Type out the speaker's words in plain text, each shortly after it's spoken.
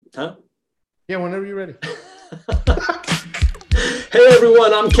Huh? Yeah, whenever you're ready. Hey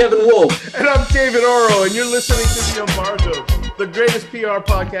everyone, I'm Kevin Wolf. And I'm David Oro, and you're listening to The Embargoed, the greatest PR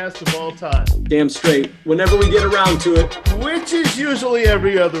podcast of all time. Damn straight. Whenever we get around to it. Which is usually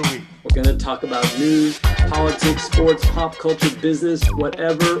every other week. We're going to talk about news, politics, sports, pop culture, business,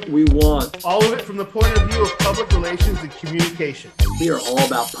 whatever we want. All of it from the point of view of public relations and communication. We are all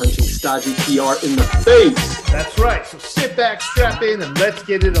about punching stodgy PR in the face. That's right. So sit back, strap in, and let's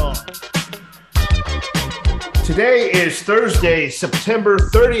get it on. Today is Thursday, September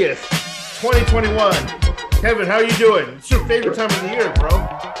 30th, 2021. Kevin, how are you doing? It's your favorite time of the year, bro.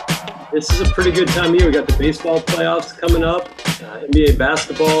 This is a pretty good time of year. We got the baseball playoffs coming up, NBA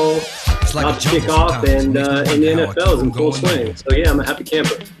basketball about to kick off, and the NFL is in full swing. So yeah, I'm a happy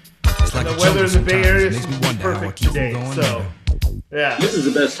camper. The weather in the Bay Area is perfect today. So yeah, this is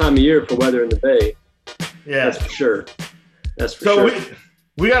the best time of year for weather in the Bay. Yeah, that's for sure. That's for sure.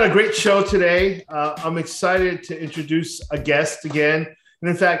 We got a great show today. I'm excited to introduce a guest again. And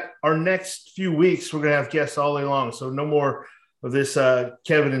in fact, our next few weeks, we're going to have guests all day long. So no more of this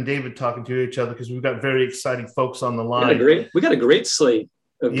Kevin and David talking to each other because we've got very exciting folks on the line. We got a great slate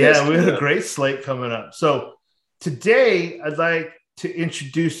of guests. Yeah, we got a great slate coming up. So today, I'd like to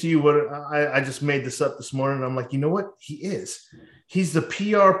introduce you. I just made this up this morning. I'm like, you know what? He is. He's the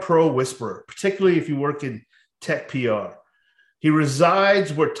PR pro whisperer, particularly if you work in tech PR. He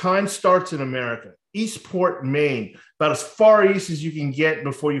resides where time starts in America, Eastport, Maine, about as far east as you can get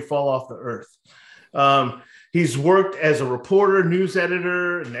before you fall off the earth. He's worked as a reporter, news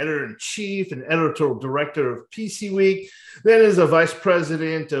editor, an editor-in-chief, and editorial director of PC Week, then as a vice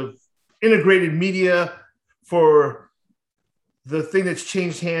president of integrated media for the thing that's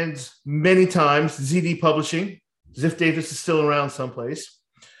changed hands many times, ZD Publishing. Ziff Davis is still around someplace.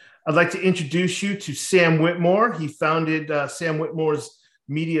 I'd like to introduce you to Sam Whitmore. He founded Sam Whitmore's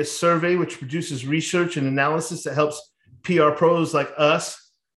Media Survey, which produces research and analysis that helps PR pros like us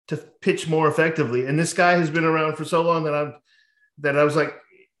to pitch more effectively. And this guy has been around for so long that I was like,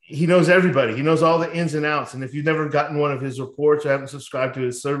 he knows everybody. He knows all the ins and outs. And if you've never gotten one of his reports or haven't subscribed to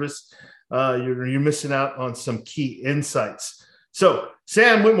his service, you're missing out on some key insights. So,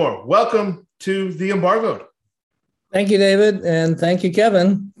 Sam Whitmore, welcome to The Embargoed. Thank you, David, and thank you,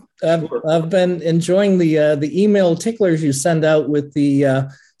 Kevin. I've been enjoying the email ticklers you send out with the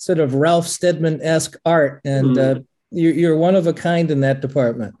sort of Ralph Steadman-esque art, and you're one of a kind in that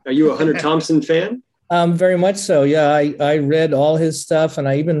department. Are you a Hunter Thompson fan? Very much so. Yeah, I read all his stuff, and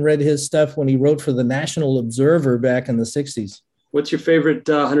I even read his stuff when he wrote for the National Observer back in the 60s. What's your favorite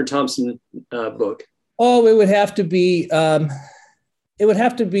Hunter Thompson book? Oh, it would have to be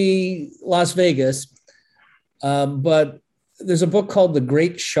Las Vegas, but there's a book called The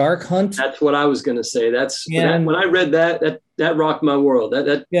Great Shark Hunt. That's what I was going to say. When I read that rocked my world.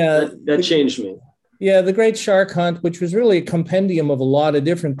 That changed me. Yeah, The Great Shark Hunt, which was really a compendium of a lot of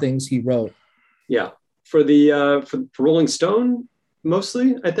different things he wrote. Yeah, for Rolling Stone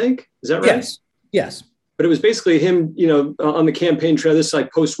mostly, I think. Is that right? Yes. But it was basically him, on the campaign trail. This is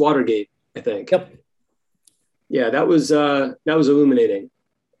like post Watergate, I think. Yep. Yeah, that was illuminating.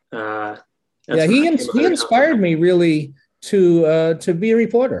 He inspired me really to be a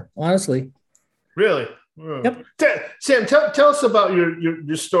reporter, honestly. Really? Yep. Sam, tell us about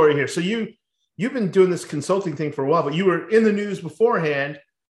your story here. So you've been doing this consulting thing for a while, but you were in the news beforehand.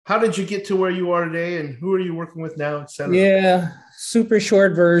 How did you get to where you are today, and who are you working with now, et cetera? Yeah, super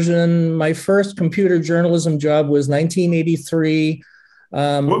short version. My first computer journalism job was 1983.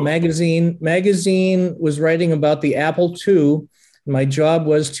 Magazine was writing about the Apple II. My job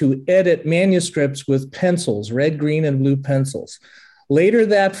was to edit manuscripts with pencils, red, green, and blue pencils. Later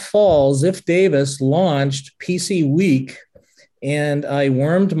that fall, Ziff Davis launched PC Week, and I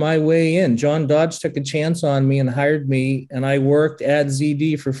wormed my way in. John Dodge took a chance on me and hired me, and I worked at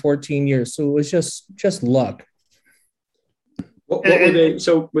ZD for 14 years. So it was just luck. What were they?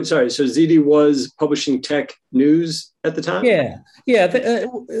 So ZD was publishing tech news at the time? Yeah.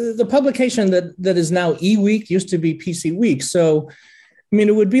 The publication that is now eWeek used to be PC Week. So, I mean,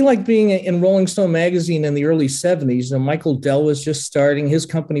 it would be like being in Rolling Stone magazine in the early 70s. And Michael Dell was just starting. His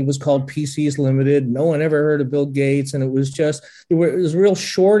company was called PCs Limited. No one ever heard of Bill Gates. And it was a real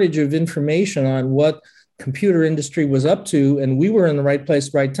shortage of information on what computer industry was up to. And we were in the right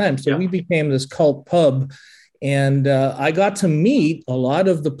place, right time. So we became this cult pub. And I got to meet a lot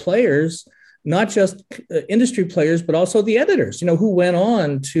of the players, not just industry players, but also the editors, who went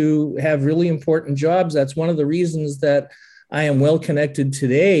on to have really important jobs. That's one of the reasons that I am well connected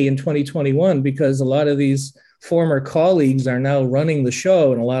today in 2021, because a lot of these former colleagues are now running the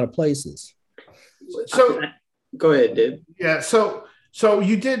show in a lot of places. So go ahead, Dave. Yeah. So So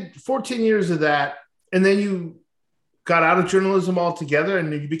you did 14 years of that, and then you got out of journalism altogether,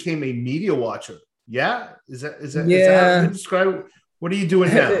 and you became a media watcher. Yeah, is that how you describe it? What are you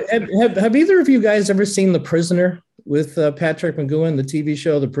doing now? Have either of you guys ever seen The Prisoner with Patrick McGowan, the TV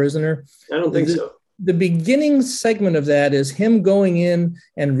show The Prisoner? I don't think so. The beginning segment of that is him going in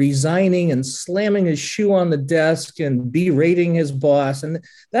and resigning and slamming his shoe on the desk and berating his boss. And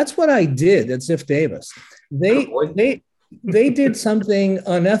that's what I did at Ziff Davis. They did something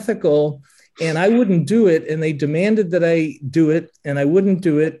unethical and I wouldn't do it. And they demanded that I do it and I wouldn't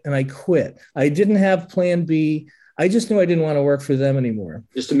do it. And I quit. I didn't have plan B. I just knew I didn't want to work for them anymore.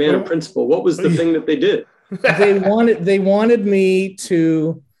 Just a man of principle. What was the thing that they did? They wanted me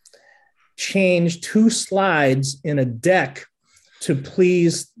to change 2 slides in a deck to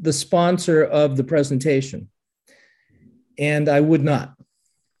please the sponsor of the presentation. And I would not.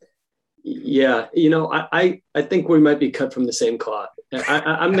 Yeah. I think we might be cut from the same cloth.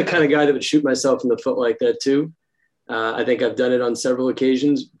 I'm the kind of guy that would shoot myself in the foot like that too. I think I've done it on several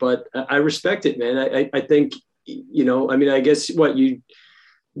occasions, but I respect it, man. I think, I guess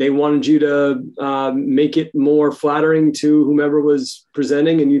they wanted you to make it more flattering to whomever was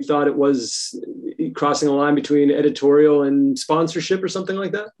presenting, and you thought it was crossing a line between editorial and sponsorship or something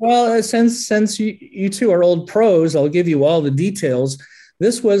like that? Well, since you two are old pros, I'll give you all the details.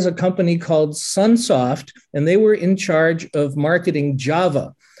 This was a company called Sunsoft, and they were in charge of marketing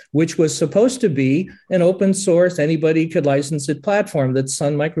Java, which was supposed to be an open source, anybody could license it platform that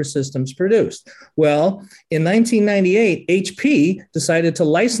Sun Microsystems produced. Well, in 1998, HP decided to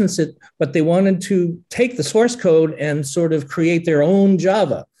license it, but they wanted to take the source code and sort of create their own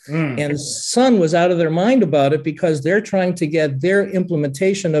Java. And Sun was out of their mind about it because they're trying to get their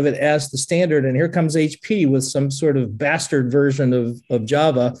implementation of it as the standard. And here comes HP with some sort of bastard version of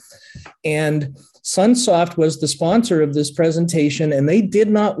Java. And Sunsoft was the sponsor of this presentation, and they did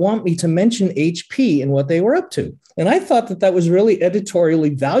not want me to mention HP and what they were up to. And I thought that was really editorially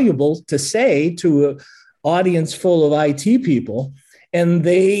valuable to say to an audience full of IT people, and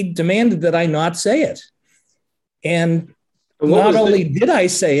they demanded that I not say it. And not only did I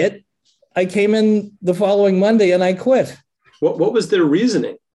say it, I came in the following Monday and I quit. What was their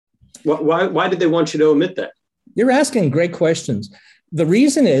reasoning? Why did they want you to omit that? You're asking great questions. The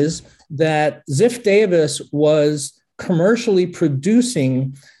reason is that Ziff Davis was commercially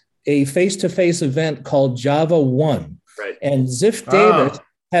producing a face-to-face event called Java 1. Right. And Ziff Davis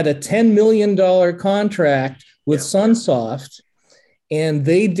had a $10 million contract with Sunsoft, and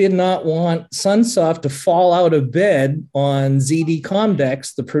they did not want Sunsoft to fall out of bed on ZD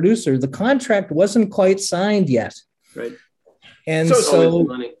Comdex, the producer. The contract wasn't quite signed yet. Right. And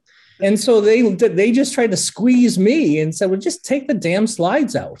so they just tried to squeeze me and said, well, just take the damn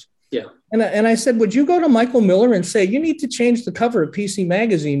slides out. Yeah. And I said, would you go to Michael Miller and say, you need to change the cover of PC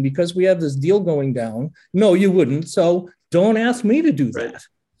Magazine because we have this deal going down? No, you wouldn't. So don't ask me to do that. Right.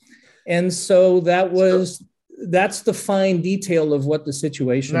 And so that's the fine detail of what the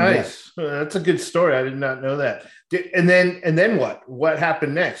situation was. Nice. That's a good story. I did not know that. And then what? What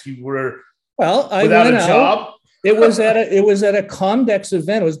happened next? You were I without went a job? It was at a Comdex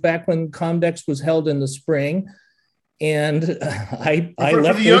event. It was back when Comdex was held in the spring. And I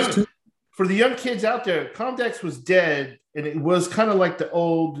left for the young kids out there, Comdex was dead, and it was kind of like the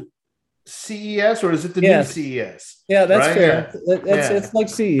old CES, or is it the new CES? Yeah, that's right? Fair. Yeah. It's like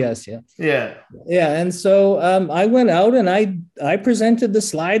CES, Yeah. And so I went out and I presented the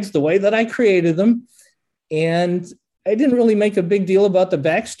slides the way that I created them, and I didn't really make a big deal about the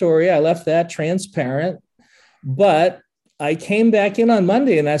backstory. I left that transparent, but I came back in on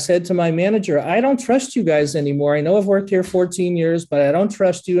Monday and I said to my manager, I don't trust you guys anymore. I know I've worked here 14 years, but I don't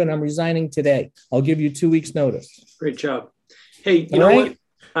trust you, and I'm resigning today. I'll give you 2 weeks notice. Great job. Hey, you know what?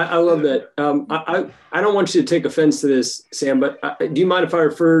 I love that. I don't want you to take offense to this, Sam, but do you mind if I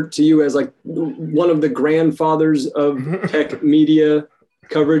refer to you as like one of the grandfathers of tech media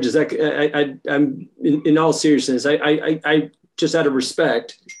coverage? Is that I'm in all seriousness? I just out of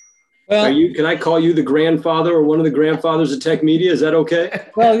respect. Well, can I call you the grandfather or one of the grandfathers of tech media? Is that okay?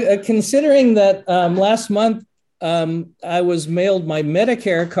 Well, considering that last month I was mailed my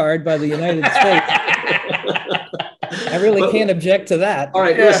Medicare card by the United States, I really can't object to that. All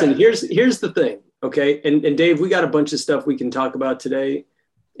right, listen, here's the thing, okay? And Dave, we got a bunch of stuff we can talk about today,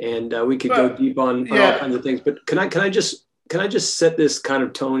 and we could go deep on all kinds of things. But can I just set this kind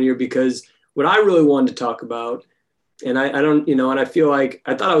of tone here? Because what I really wanted to talk about, and I don't, and I feel like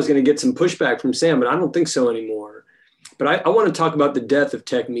I thought I was going to get some pushback from Sam, but I don't think so anymore. But I want to talk about the death of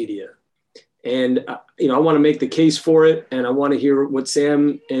tech media. And, I want to make the case for it. And I want to hear what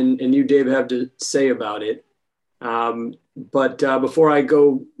Sam and you, Dave, have to say about it. But before I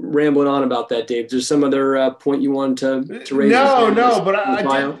go rambling on about that, Dave, there's some other point you want to raise? No, but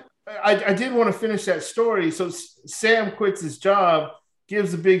I did want to finish that story. So Sam quits his job,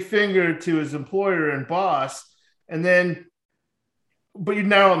 gives a big finger to his employer and boss, and then, but you're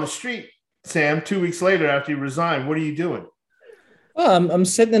now on the street, Sam, 2 weeks later after you resign. What are you doing? Well, I'm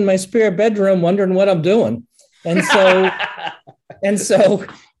sitting in my spare bedroom wondering what I'm doing. And so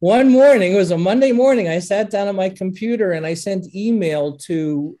one morning, it was a Monday morning, I sat down at my computer and I sent email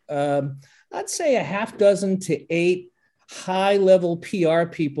to, I'd say a half dozen to 8 high-level PR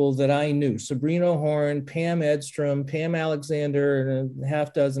people that I knew: Sabrina Horn, Pam Edstrom, Pam Alexander, and a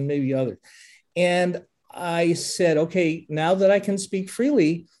half dozen, maybe others. And I said, okay, now that I can speak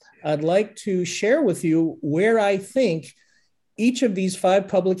freely, I'd like to share with you where I think each of these 5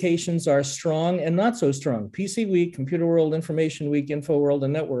 publications are strong and not so strong: PC Week, Computer World, Information Week, Info World,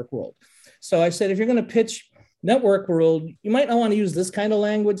 and Network World. So I said, if you're going to pitch Network World, you might not want to use this kind of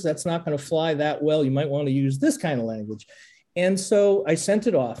language. That's not going to fly that well. You might want to use this kind of language. And so I sent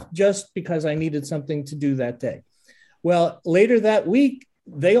it off just because I needed something to do that day. Well, later that week,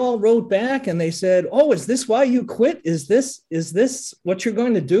 they all wrote back and they said, "Oh, is this why you quit? Is this what you're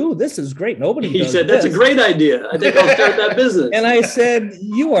going to do? This is great. Nobody He does said, this." "That's a great idea. I think I'll start that business." And I said,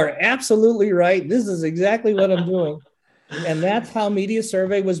 "You are absolutely right. This is exactly what I'm doing." And that's how Media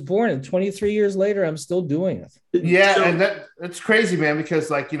Survey was born. And 23 years later, I'm still doing it. Yeah, so, and that's crazy, man,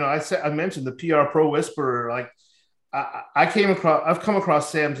 because I mentioned the PR Pro Whisperer. Like I've come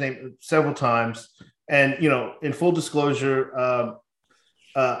across Sam's name several times. And, in full disclosure,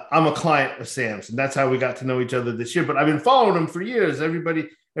 I'm a client of Sam's, and that's how we got to know each other this year. But I've been following him for years. Everybody,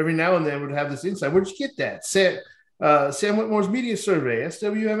 every now and then, would have this insight. Where'd you get that? Sam Whitmore's Media Survey,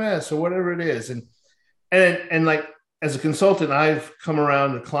 SWMS, or whatever it is. And like, as a consultant, I've come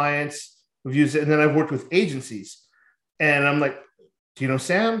around to clients who've used it, and then I've worked with agencies. And I'm like, do you know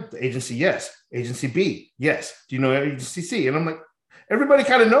Sam? The agency, yes. Agency B, yes. Do you know agency C? And I'm like, everybody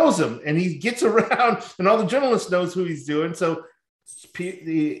kind of knows him, and he gets around, and all the journalists knows who he's doing. So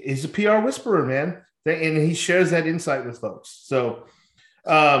he's a PR whisperer, man, and he shares that insight with folks. So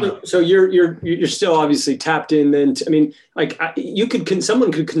you're still obviously tapped in. Then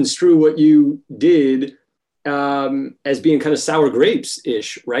someone could construe what you did as being kind of sour grapes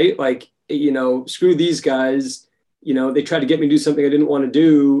ish, right? Like, screw these guys. They tried to get me to do something I didn't want to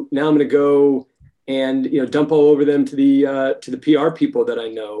do. Now I'm going to go and dump all over them to the PR people that I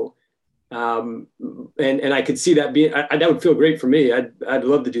know. And I could see that being, that would feel great for me. I'd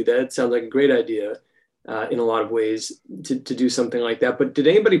love to do that. It sounds like a great idea in a lot of ways to do something like that. But did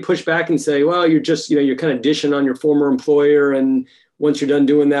anybody push back and say, well, you're just, you're kind of dishing on your former employer, and once you're done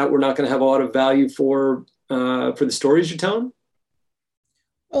doing that, we're not going to have a lot of value for the stories you're telling?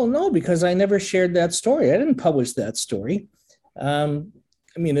 Oh, no, because I never shared that story. I didn't publish that story. There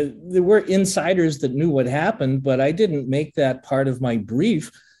were insiders that knew what happened, but I didn't make that part of my brief.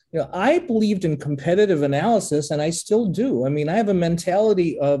 I believed in competitive analysis, and I still do. I have a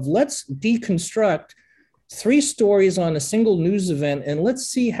mentality of let's deconstruct 3 stories on a single news event, and let's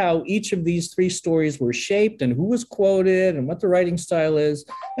see how each of these 3 stories were shaped and who was quoted and what the writing style is.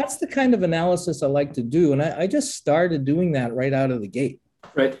 That's the kind of analysis I like to do. And I just started doing that right out of the gate.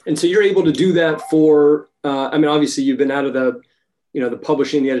 Right. And so you're able to do that for, obviously you've been out of the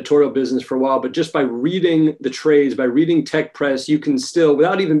publishing, the editorial business for a while, but just by reading the trades, by reading tech press, you can still,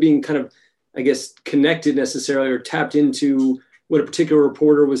 without even being kind of, I guess, connected necessarily or tapped into what a particular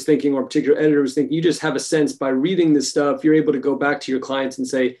reporter was thinking or a particular editor was thinking, you just have a sense by reading this stuff, you're able to go back to your clients and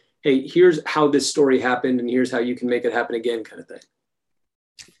say, hey, here's how this story happened and here's how you can make it happen again, kind of thing.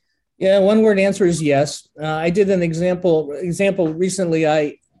 Yeah, one word answer is yes. I did an example recently.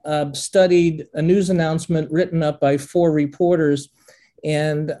 I studied a news announcement written up by 4 reporters,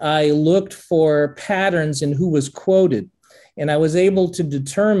 and I looked for patterns in who was quoted. And I was able to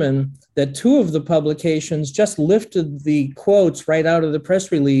determine that 2 of the publications just lifted the quotes right out of the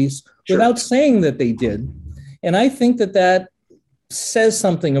press release without saying that they did. And I think that says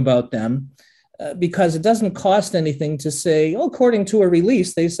something about them. Because it doesn't cost anything to say, oh, according to a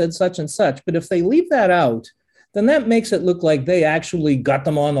release, they said such and such. But if they leave that out, then that makes it look like they actually got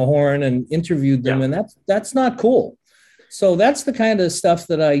them on the horn and interviewed them. Yeah. And that's not cool. So that's the kind of stuff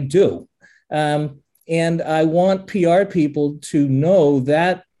that I do. And I want PR people to know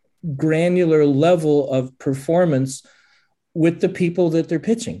that granular level of performance with the people that they're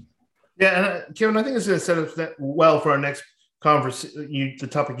pitching. Yeah, and Kevin, I think it's going to set us that well for our next conversation, the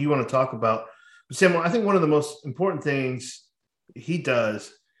topic you want to talk about. Sam, I think one of the most important things he does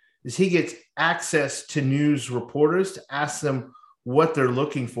is he gets access to news reporters to ask them what they're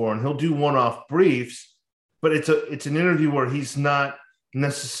looking for. And he'll do one-off briefs but it's an interview where he's not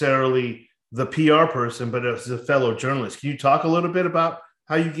necessarily the PR person, but as a fellow journalist. Can you talk a little bit about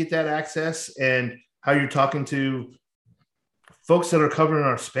how you get that access and how you're talking to folks that are covering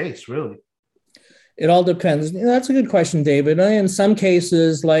our space, really? It all depends. That's a good question, David. In some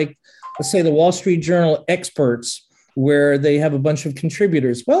cases, like let's say the Wall Street Journal experts, where they have a bunch of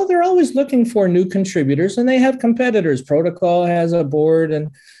contributors. Well, they're always looking for new contributors, and they have competitors. Protocol has a board.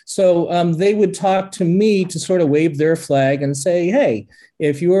 And so they would talk to me to sort of wave their flag and say, hey,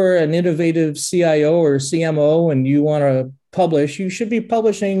 if you're an innovative CIO or CMO and you want to publish, you should be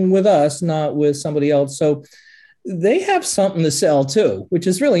publishing with us, not with somebody else. So they have something to sell too, which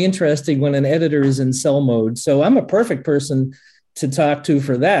is really interesting when an editor is in sell mode. So I'm a perfect person to talk to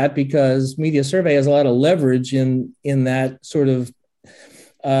for that, because Media Survey has a lot of leverage in that sort of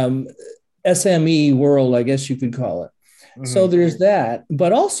SME world, I guess you could call it. Mm-hmm. So there's that.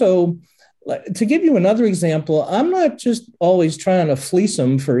 But also, to give you another example, I'm not just always trying to fleece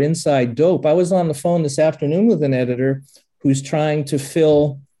them for inside dope. I was on the phone this afternoon with an editor who's trying to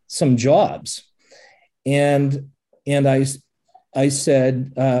fill some jobs. And I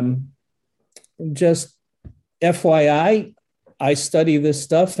said, just FYI, I study this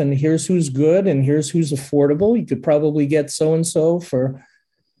stuff, and here's who's good and here's who's affordable. You could probably get so-and-so for,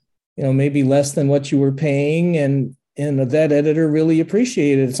 maybe less than what you were paying. And that editor really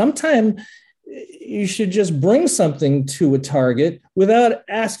appreciated it. Sometimes you should just bring something to a target without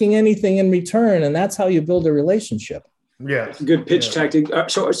asking anything in return. And that's how you build a relationship. Yeah. That's a good pitch tactic.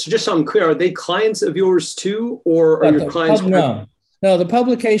 So just so I'm clear, are they clients of yours too, or are your clients? No, the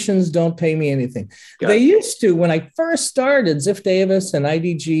publications don't pay me anything. They used to. When I first started, Ziff Davis and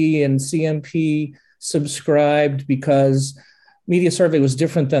IDG and CMP subscribed, because Media Survey was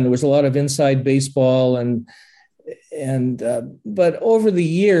different then. There was a lot of inside baseball but over the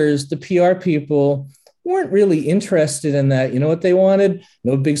years, the PR people weren't really interested in that. You know what they wanted?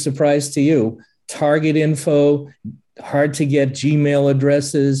 No big surprise to you. Target info, hard to get Gmail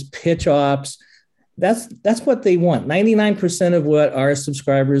addresses, pitch ops. That's what they want. 99% of what our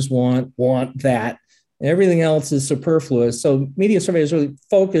subscribers want that. And everything else is superfluous. So Media Survey is really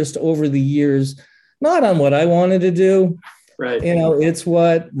focused over the years, not on what I wanted to do. Right. It's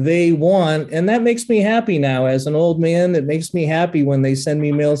what they want. And that makes me happy now. As an old man, it makes me happy when they send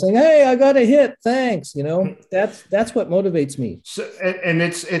me mails saying, hey, I got a hit. Thanks. That's what motivates me. So, and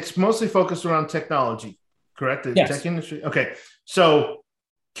it's mostly focused around technology, correct? The yes. Tech industry. Okay. So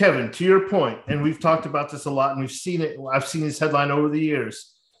Kevin, to your point, and we've talked about this a lot, and we've seen it. I've seen this headline over the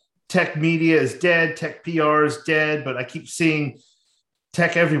years. Tech media is dead. Tech PR is dead. But I keep seeing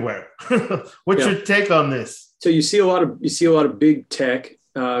tech everywhere. What's your take on this? So you see a lot of big tech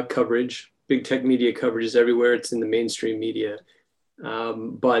coverage, big tech media coverage everywhere. It's in the mainstream media,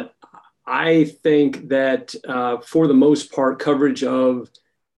 but I think that for the most part, coverage of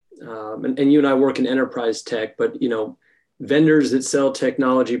and you and I work in enterprise tech, but vendors that sell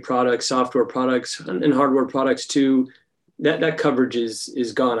technology products, software products, and hardware products too, that coverage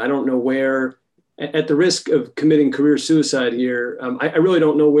is gone. I don't know where, at the risk of committing career suicide here, I really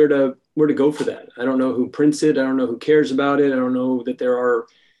don't know where to go for that. I don't know who prints it. I don't know who cares about it. I don't know that there are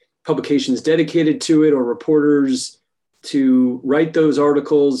publications dedicated to it or reporters to write those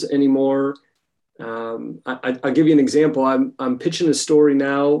articles anymore. I'll give you an example. I'm pitching a story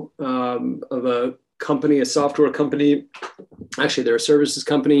now of a company, a software company. Actually, they're a services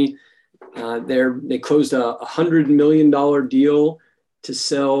company. They closed a $100 million deal to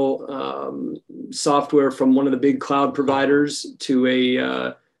sell software from one of the big cloud providers to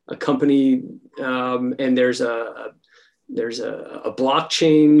a company, and there's a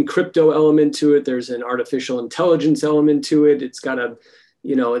blockchain crypto element to it. There's an artificial intelligence element to it. It's got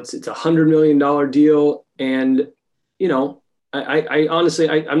it's a $100 million deal, and I honestly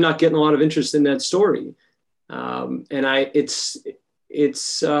I'm not getting a lot of interest in that story, and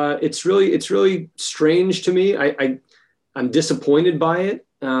it's really strange to me. I'm disappointed by it,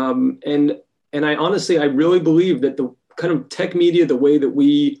 and I honestly I really believe that the kind of tech media, the way that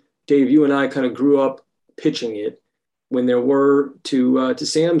we, Dave, you and I kind of grew up pitching it, when there were, to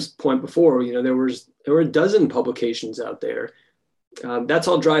Sam's point before, there were a dozen publications out there. That's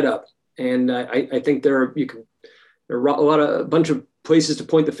all dried up, and I think there are a bunch of places to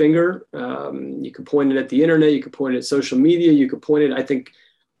point the finger. You could point it at the internet, you could point it at social media, you could point it. I think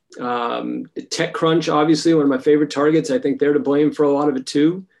TechCrunch, obviously one of my favorite targets. I think they're to blame for a lot of it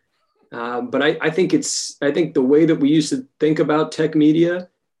too. But I think the way that we used to think about tech media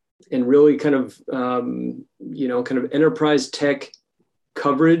and really kind of enterprise tech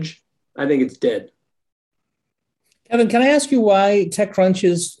coverage, I think it's dead. Kevin, can I ask you why TechCrunch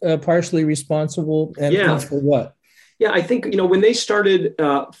is partially responsible and for what? Yeah, I think when they started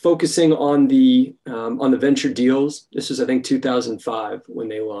focusing on the venture deals, this was I think 2005 when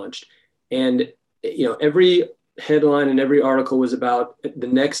they launched, and every headline and every article was about the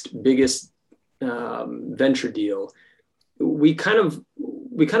next biggest venture deal. We kind of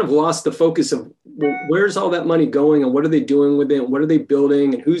lost the focus of, well, where's all that money going and what are they doing with it and what are they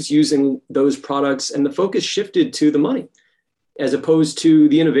building and who's using those products, and the focus shifted to the money as opposed to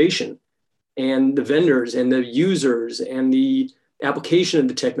the innovation and the vendors and the users and the application of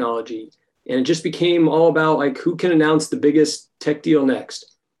the technology. And it just became all about like who can announce the biggest tech deal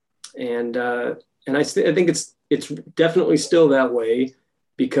next. And I think it's definitely still that way,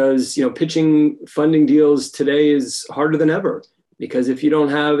 because pitching funding deals today is harder than ever, because if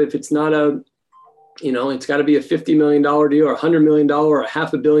it's not it's got to be a $50 million deal or $100 million or a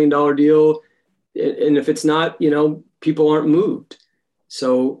 $500 million deal, and if it's not, people aren't moved.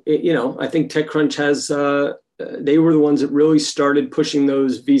 So, I think TechCrunch they were the ones that really started pushing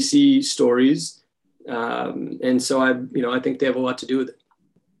those VC stories. And so I think they have a lot to do with it.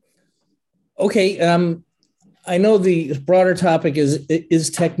 Okay. I know the broader topic is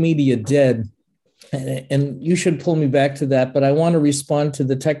tech media dead? And you should pull me back to that, but I want to respond to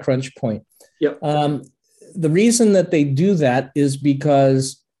the TechCrunch point. Yep. The reason that they do that is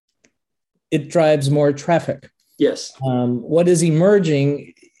because it drives more traffic. Yes. What is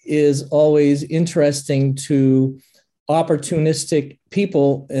emerging is always interesting to opportunistic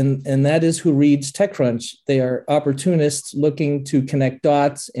people, and that is who reads TechCrunch. They are opportunists looking to connect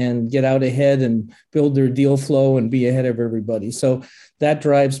dots and get out ahead and build their deal flow and be ahead of everybody. So that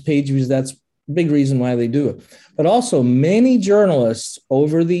drives page views. That's a big reason why they do it. But also many journalists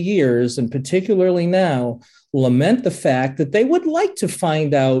over the years, and particularly now, lament the fact that they would like to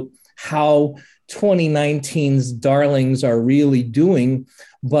find out how 2019's darlings are really doing,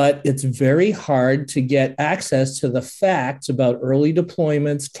 but it's very hard to get access to the facts about early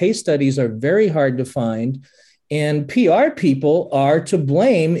deployments. Case studies are very hard to find, and PR people are to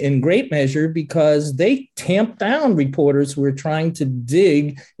blame in great measure because they tamp down reporters who are trying to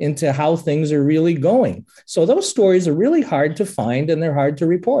dig into how things are really going. So those stories are really hard to find and they're hard to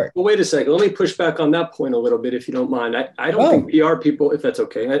report. Well, wait a second. Let me push back on that point a little bit, if you don't mind. I don't think PR people, if that's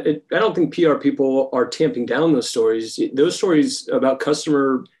okay, I don't think PR people are tamping down those stories. Those stories about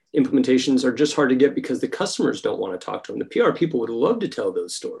customer implementations are just hard to get because the customers don't want to talk to them. The PR people would love to tell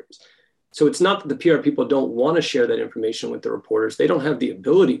those stories. So it's not that the PR people don't want to share that information with the reporters. They don't have the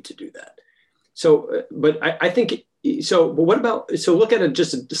ability to do that. So, but I think, so, but what about, so look at it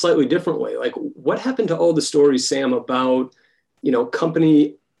just a slightly different way. Like what happened to all the stories, Sam, about,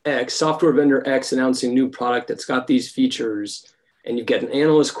 company X, software vendor X announcing new product that's got these features, and you get an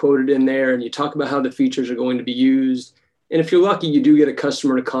analyst quoted in there and you talk about how the features are going to be used. And if you're lucky, you do get a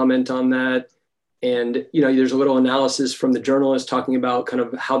customer to comment on that. And, there's a little analysis from the journalist talking about kind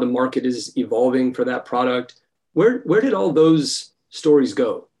of how the market is evolving for that product. Where did all those stories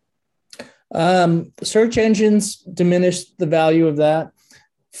go? Search engines diminished the value of that.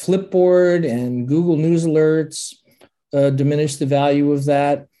 Flipboard and Google News Alerts diminished the value of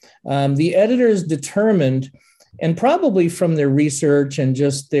that. The editors determined, and probably from their research and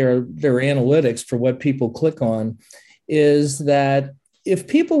just their analytics for what people click on, is that if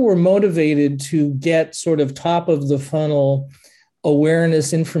people were motivated to get sort of top of the funnel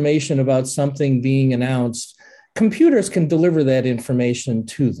awareness information about something being announced, computers can deliver that information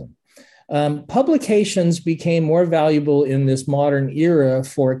to them. Publications became more valuable in this modern era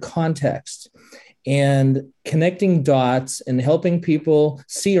for context and connecting dots and helping people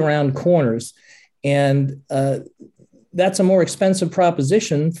see around corners. And that's a more expensive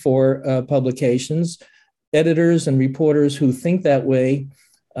proposition for publications. Editors and reporters who think that way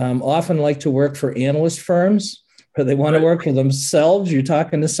often like to work for analyst firms, or they want to work for themselves. You're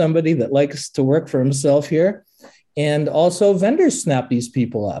talking to somebody that likes to work for himself here. And also vendors snap these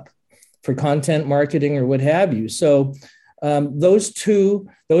people up for content marketing or what have you. So those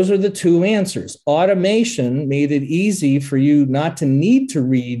are the two answers. Automation made it easy for you not to need to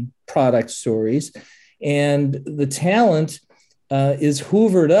read product stories, and the talent is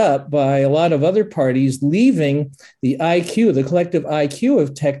hoovered up by a lot of other parties, leaving the IQ, the collective IQ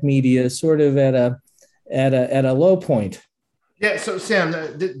of tech media, sort of at a low point. Yeah. So Sam,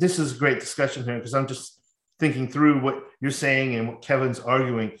 this is a great discussion here because I'm just thinking through what you're saying and what Kevin's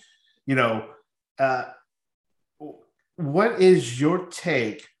arguing. What is your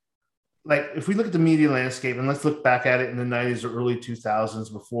take? Like, if we look at the media landscape, and let's look back at it in the 90s or early 2000s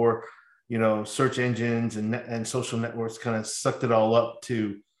before search engines and social networks kind of sucked it all up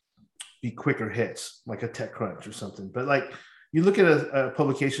to be quicker hits, like a TechCrunch or something. But like you look at a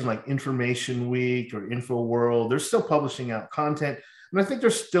publication like Information Week or InfoWorld, they're still publishing out content. And I think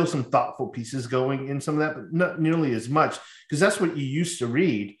there's still some thoughtful pieces going in some of that, but not nearly as much, because that's what you used to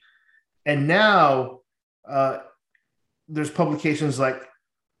read. And now there's publications like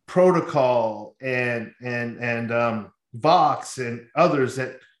Protocol and Vox and others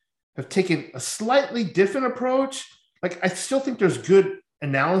that have taken a slightly different approach. Like I still think there's good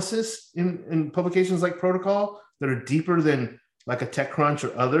analysis in publications like Protocol that are deeper than like a TechCrunch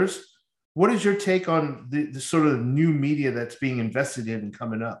or others. What is your take on the sort of new media that's being invested in and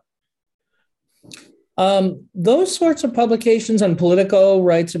coming up? Those sorts of publications on Politico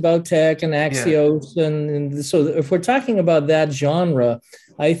writes about tech and Axios. Yeah. And so if we're talking about that genre,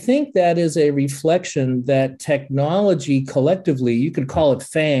 I think that is a reflection that technology collectively, you could call it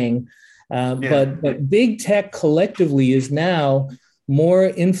FANG, but big tech collectively is now more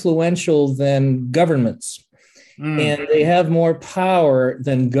influential than governments. And they have more power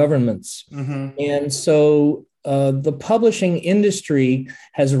than governments. Mm-hmm. And so the publishing industry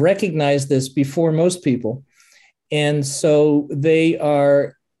has recognized this before most people. And so they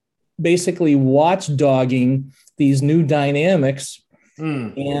are basically watchdogging these new dynamics.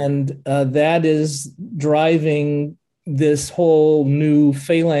 And that is driving this whole new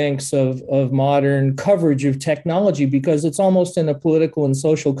phalanx of modern coverage of technology, because it's almost in a political and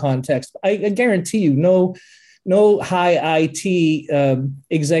social context. I guarantee you, no high IT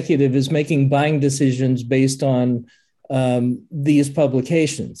executive is making buying decisions based on these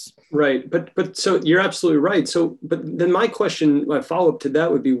publications. Right. But so you're absolutely right. So, but then my follow-up to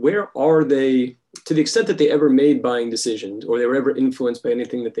that would be, where are they, to the extent that they ever made buying decisions or they were ever influenced by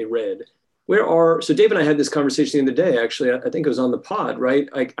anything that they read? So Dave and I had this conversation the other day, actually, I think it was on the pod, right?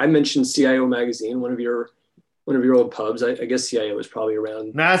 I mentioned CIO Magazine, one of your old pubs. I guess CIO was probably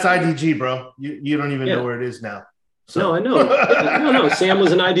around. No, it's IDG, bro. You don't even know where it is now. So. No, I know. No. Sam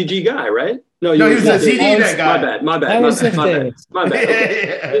was an IDG guy, right? No, he was a ZD that guy. My bad. Okay.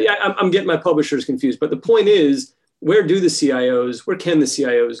 Yeah, I'm getting my publishers confused. But the point is, where can the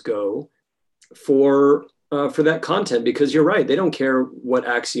CIOs go for that content? Because you're right, they don't care what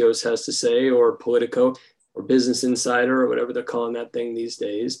Axios has to say or Politico or Business Insider or whatever they're calling that thing these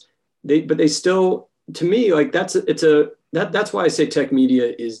days. But they still, to me, like that's why I say tech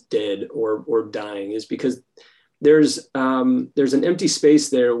media is dead or dying, is because there's an empty space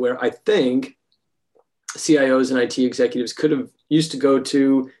there where I think CIOs and IT executives used to go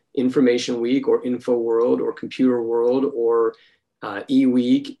to Information Week or InfoWorld or Computer World or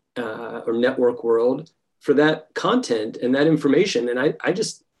eWeek or Network World for that content and that information. And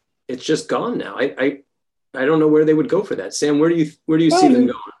it's just gone now. I don't know where they would go for that. Sam, where do you see them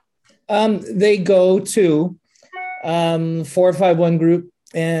going? They go to 451 Group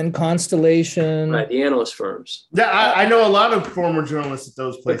and Constellation. Right, the analyst firms. Yeah, I know a lot of former journalists at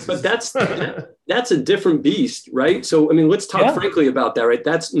those places. But that's a different beast, right? So, I mean, let's talk frankly about that, right?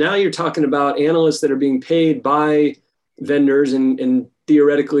 Now you're talking about analysts that are being paid by vendors and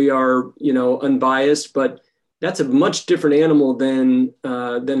theoretically are, unbiased, but that's a much different animal than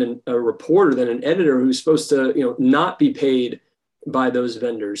a reporter, than an editor who's supposed to, not be paid by those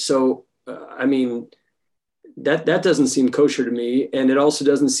vendors. So, I mean, that doesn't seem kosher to me. And it also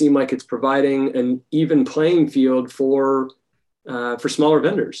doesn't seem like it's providing an even playing field for smaller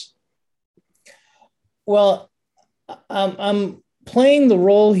vendors. Well, I'm playing the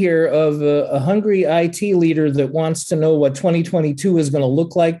role here of a hungry IT leader that wants to know what 2022 is going to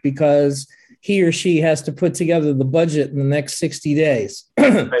look like, because he or she has to put together the budget in the next 60 days.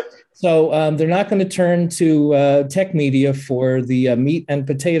 Right. So they're not going to turn to tech media for the meat and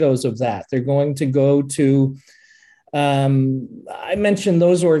potatoes of that. They're going to go to, I mentioned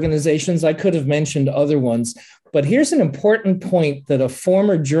those organizations. I could have mentioned other ones. But here's an important point that a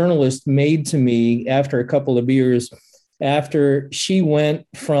former journalist made to me after a couple of years, after she went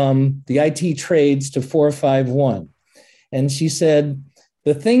from the IT trades to 451. And she said,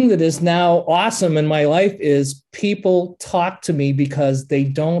 the thing that is now awesome in my life is people talk to me because they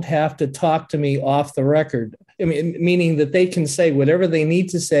don't have to talk to me off the record. I mean, meaning that they can say whatever they need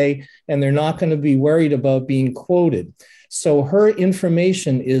to say, and they're not going to be worried about being quoted. So her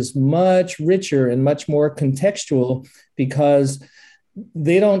information is much richer and much more contextual, because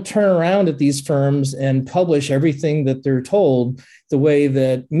they don't turn around at these firms and publish everything that they're told the way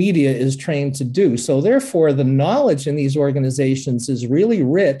that media is trained to do. So therefore, the knowledge in these organizations is really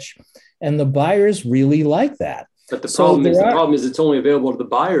rich, and the buyers really like that. But the problem is it's only available to the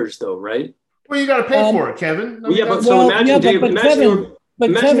buyers, though, right? Well, you got to pay for it, Kevin. Imagine, Dave, imagine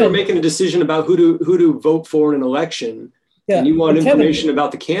you were making a decision about who to vote for in an election, and you want Well, Kevin, information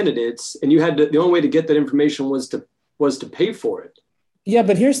about the candidates, and you had to, the only way to get that information was to pay for it. yeah,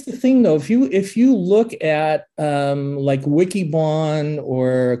 but here's the thing, though. If you look at like Wikibon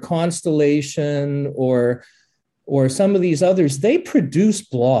or Constellation or some of these others, they produce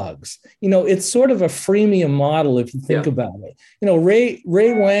blogs. It's sort of a freemium model if you think about it. Ray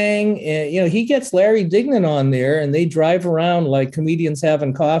Wang, he gets Larry Dignan on there, and they drive around like comedians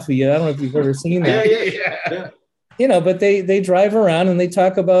having coffee. I don't know if you've ever seen that. Yeah. But they drive around and they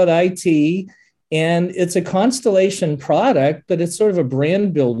talk about IT. And it's a Constellation product, but it's sort of a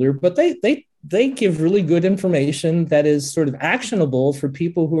brand builder. But they give really good information that is sort of actionable for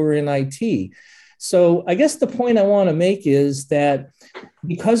people who are in IT. So I guess the point I want to make is that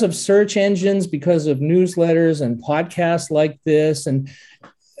because of search engines, because of newsletters and podcasts like this, and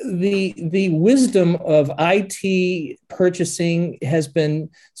the wisdom of IT purchasing has been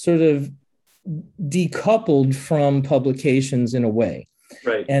sort of decoupled from publications in a way.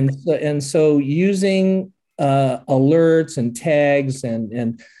 Right. And so using alerts and tags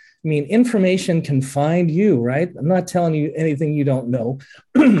and I mean, information can find you, right? I'm not telling you anything you don't know.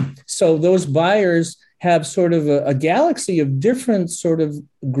 So those buyers have sort of a galaxy of different sort of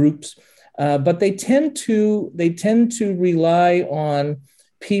groups, but they tend to rely on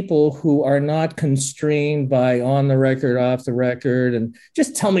people who are not constrained by on the record, off the record, and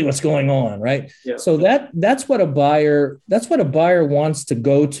just tell me what's going on, right? Yeah. So that's what a buyer wants to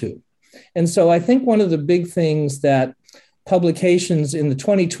go to. And so I think one of the big things that publications in the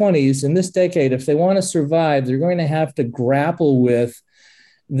 2020s, in this decade, if they want to survive, they're going to have to grapple with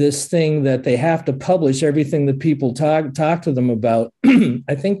this thing that they have to publish everything that people talk to them about.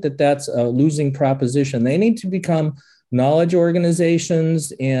 I think that's a losing proposition. They need to become knowledge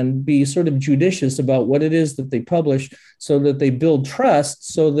organizations and be sort of judicious about what it is that they publish so that they build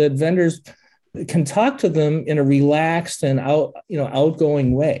trust so that vendors can talk to them in a relaxed and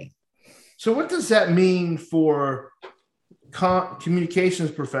outgoing way. So what does that mean for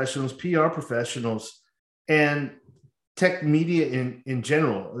communications professionals, PR professionals, and tech media in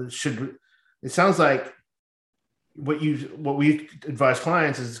general? It sounds like what we advise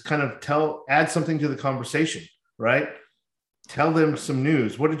clients is kind of add something to the conversation, right? Tell them some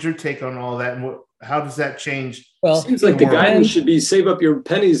news. What is your take on all that, and how does that change? Well, seems like the guidance should be save up your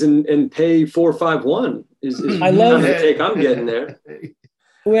pennies and pay 451. Is I love the take I'm getting there.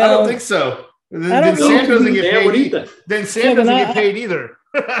 Well, I don't think so. Then Sam doesn't get paid. Then Sam doesn't get paid either.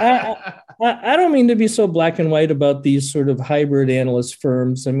 I don't mean to be so black and white about these sort of hybrid analyst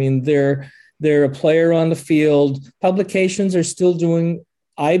firms. I mean, they're a player on the field. Publications are still doing,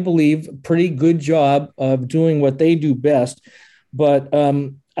 I believe, a pretty good job of doing what they do best. But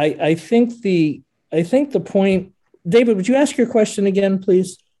I think the point, David, would you ask your question again,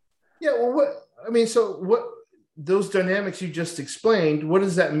 please? Yeah. Well, what those dynamics you just explained, what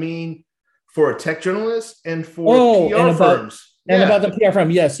does that mean for a tech journalist and for PR firms? And about the PR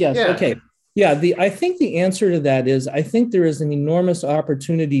firm. Yes. Yeah. Okay. Yeah. I think the answer to that is, I think there is an enormous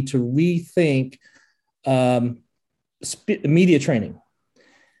opportunity to rethink media training.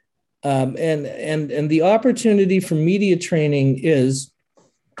 And the opportunity for media training is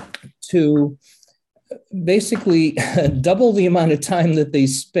to basically double the amount of time that they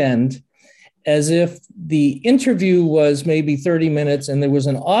spend, as if the interview was maybe 30 minutes and there was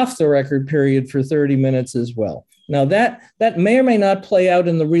an off the record period for 30 minutes as well. Now that may or may not play out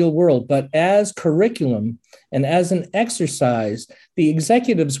in the real world, but as curriculum and as an exercise, the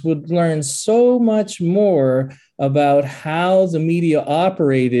executives would learn so much more about how the media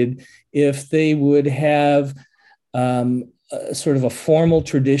operated if they would have sort of a formal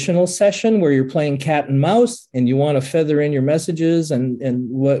traditional session where you're playing cat and mouse and you want to feather in your messages and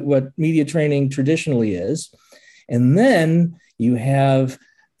what media training traditionally is. And then you have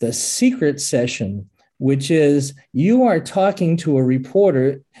the secret session, which is you are talking to a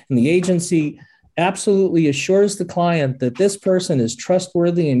reporter and the agency absolutely assures the client that this person is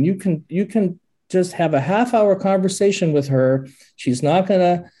trustworthy and you can just have a half-hour conversation with her. She's not going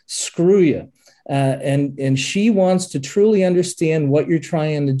to screw you. And she wants to truly understand what you're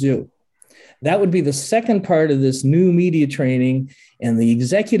trying to do. That would be the second part of this new media training. And the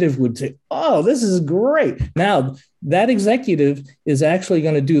executive would say, oh, this is great. Now, that executive is actually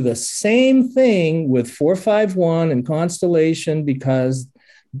going to do the same thing with 451 and Constellation because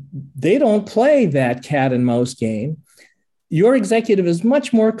they don't play that cat and mouse game. Your executive is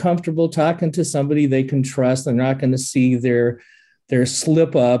much more comfortable talking to somebody they can trust. They're not going to see their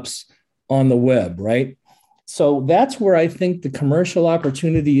slip-ups on the web, right? So that's where I think the commercial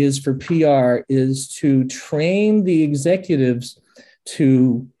opportunity is for PR, is to train the executives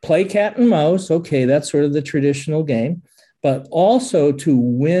to play cat and mouse. Okay, that's sort of the traditional game. but also to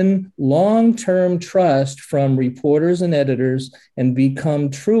win long-term trust from reporters and editors and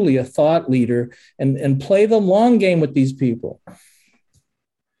become truly a thought leader and play the long game with these people.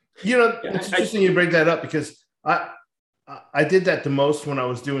 It's interesting you bring that up because I did that the most when I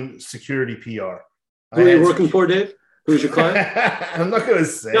was doing security PR. Who are you working for, Dave? Who's your client? I'm not going to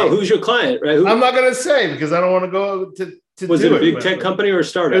say. No, who's your client, right? I'm not going to say because I don't want to go to Was it a big tech company or a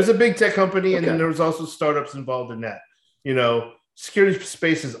startup? It was a big tech company, and then there was also startups involved in that. Security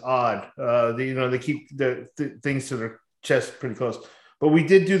space is odd. They keep the things to their chest pretty close. But we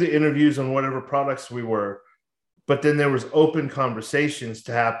did do the interviews on whatever products we were. But then there was open conversations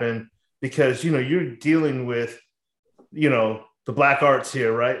to happen because, you're dealing with, the black arts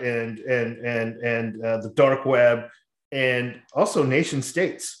here, right? And the dark web and also nation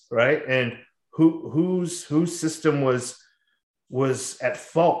states, right? And whose system was at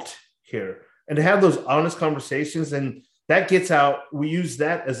fault here. And to have those honest conversations, and that gets out, we use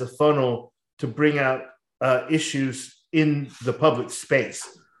that as a funnel to bring out issues in the public space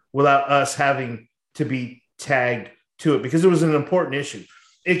without us having to be tagged to it because it was an important issue.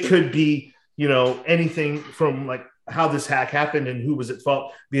 It could be, anything from like how this hack happened and who was at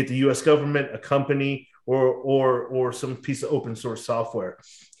fault, be it the US government, a company, or some piece of open source software.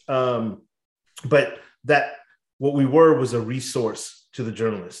 But that what we were was a resource to the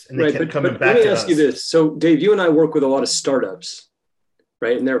journalists, and they kept coming back to us. Let me ask you this. So Dave, you and I work with a lot of startups,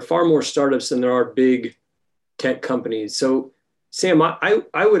 right? And there are far more startups than there are big tech companies. So Sam, I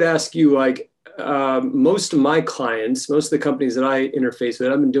would ask you, like, most of my clients, most of the companies that I interface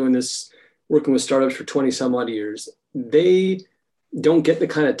with, I've been doing this, working with startups for 20 some odd years. They don't get the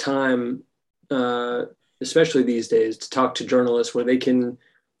kind of time, especially these days, to talk to journalists where they can,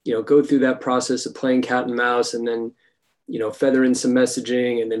 go through that process of playing cat and mouse and then, feather in some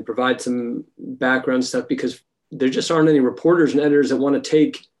messaging and then provide some background stuff because there just aren't any reporters and editors that want to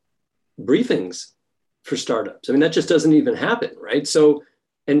take briefings for startups. I mean, that just doesn't even happen, right? So,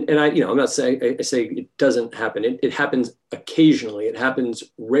 and I, I'm not saying, I say it doesn't happen. It happens occasionally. It happens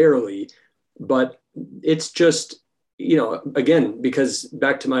rarely, but it's just, again, because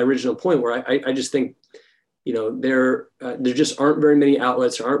back to my original point where I just think, there just aren't very many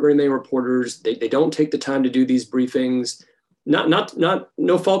outlets, there aren't very many reporters. They don't take the time to do these briefings. Not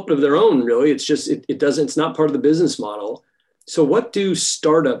no fault of their own, really. It's just it's not part of the business model. So what can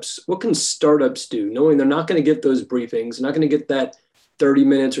startups do, knowing they're not going to get those briefings, not going to get that 30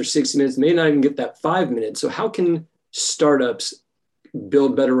 minutes or 60 minutes, may not even get that 5 minutes. So how can startups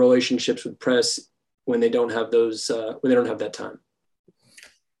build better relationships with press when they don't have that time?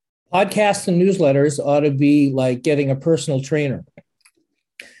 Podcasts and newsletters ought to be like getting a personal trainer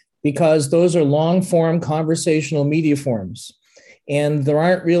because those are long form conversational media forms. And there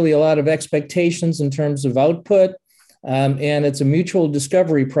aren't really a lot of expectations in terms of output. And it's a mutual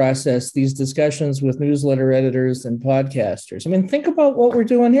discovery process, these discussions with newsletter editors and podcasters. I mean, think about what we're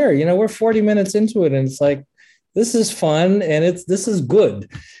doing here. We're 40 minutes into it and it's like, this is fun and this is good.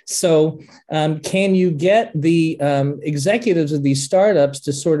 So can you get the executives of these startups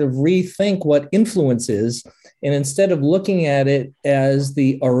to sort of rethink what influence is? And instead of looking at it as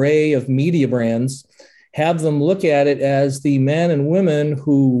the array of media brands, have them look at it as the men and women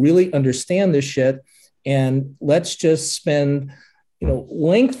who really understand this shit. And let's just spend,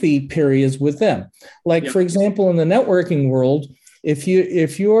 lengthy periods with them. Like, for example, in the networking world, if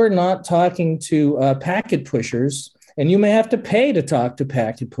you're not talking to packet pushers, and you may have to pay to talk to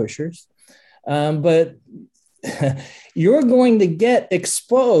packet pushers, but you're going to get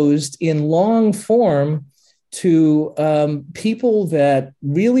exposed in long form to people that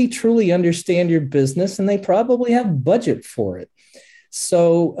really truly understand your business, and they probably have budget for it.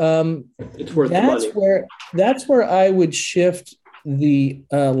 So it's worth the money. That's where I would shift the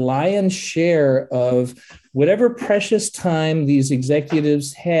lion's share of whatever precious time these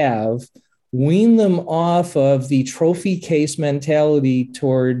executives have, wean them off of the trophy case mentality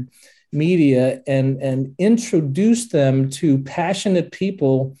toward media and introduce them to passionate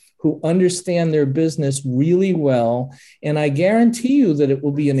people who understand their business really well. And I guarantee you that it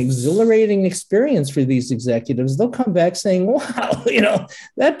will be an exhilarating experience for these executives. They'll come back saying, wow,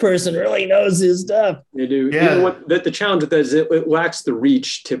 that person really knows his stuff. They do. Yeah. The challenge with that is it lacks the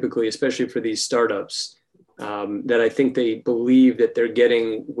reach typically, especially for these startups, that I think they believe that they're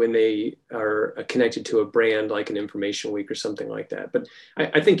getting when they are connected to a brand like an Information Week or something like that. But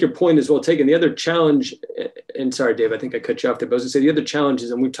I think your point is well taken. The other challenge, and sorry, Dave, I think I cut you off there, but I was gonna say the other challenge is,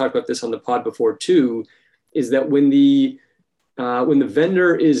 and we've talked about this on the pod before too, is that when the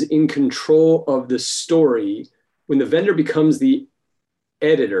vendor is in control of the story, when the vendor becomes the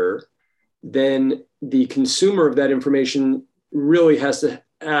editor, then the consumer of that information really has to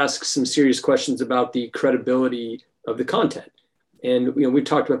ask some serious questions about the credibility of the content. And we've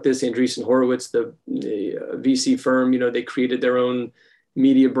talked about this. Andreessen Horowitz, the VC firm, they created their own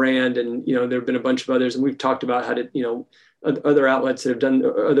media brand, and there have been a bunch of others. And we've talked about how to, other outlets that have done,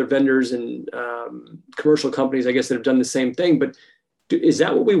 other vendors and commercial companies, I guess, that have done the same thing. But is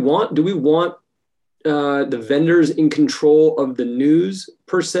that what we want? Do we want the vendors in control of the news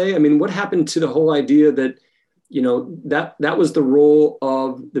per se? I mean, what happened to the whole idea that that was the role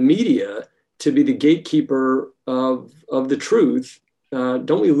of the media, to be the gatekeeper of the truth?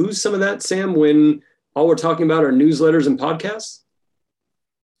 Don't we lose some of that, Sam, when all we're talking about are newsletters and podcasts?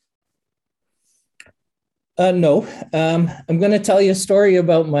 No. I'm going to tell you a story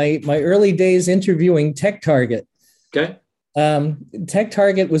about my early days interviewing TechTarget. Okay.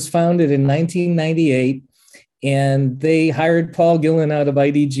 TechTarget was founded in 1998, and they hired Paul Gillen out of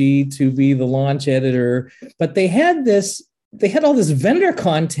IDG to be the launch editor. But they had all this vendor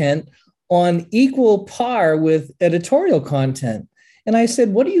content on equal par with editorial content. And I said,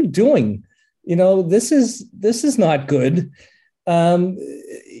 what are you doing? This is not good.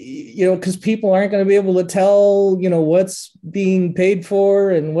 Because people aren't going to be able to tell, what's being paid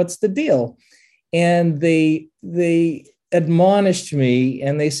for and what's the deal. And they admonished me,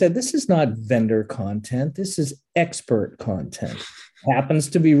 and they said, this is not vendor content. This is expert content. Happens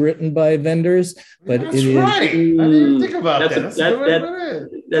to be written by vendors, but that's right. I didn't think about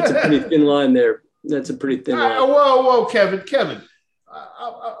that. That's a pretty thin line there. That's a pretty thin line. Whoa, Kevin.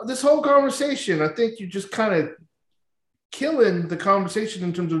 This whole conversation, I think you just kind of killing the conversation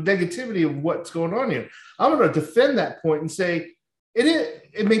in terms of negativity of what's going on here. I'm going to defend that point and say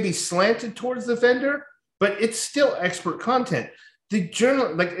it may be slanted towards the vendor, but it's still expert content. The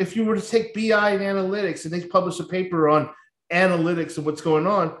journal, like if you were to take BI and analytics and they publish a paper on analytics of what's going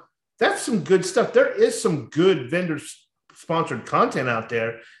on, that's some good stuff. There is some good vendor sponsored content out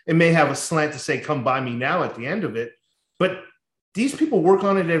there. It may have a slant to say, come buy me now at the end of it, but these people work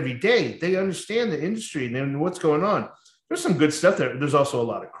on it every day. They understand the industry and what's going on. There's some good stuff there. There's also a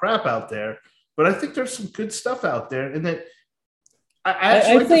lot of crap out there, but I think there's some good stuff out there. And that I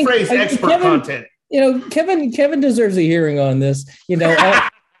actually like the phrase expert content. Kevin deserves a hearing on this.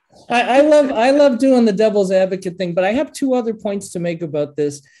 I love doing the devil's advocate thing, but I have two other points to make about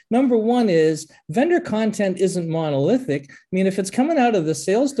this. Number one is vendor content isn't monolithic. I mean, if it's coming out of the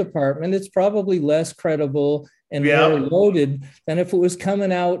sales department, it's probably less credible and more loaded than if it was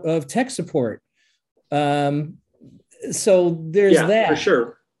coming out of tech support. So there's that for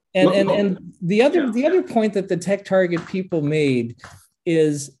sure. And the other point that the TechTarget people made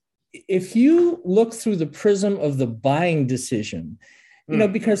is, if you look through the prism of the buying decision,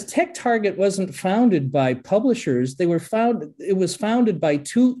 because TechTarget wasn't founded by publishers, it was founded by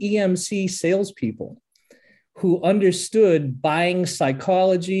two EMC salespeople who understood buying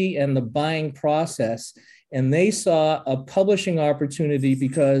psychology and the buying process. And they saw a publishing opportunity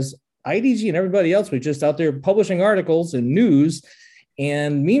because IDG and everybody else was just out there publishing articles and news.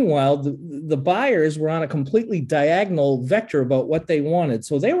 And meanwhile, the buyers were on a completely diagonal vector about what they wanted.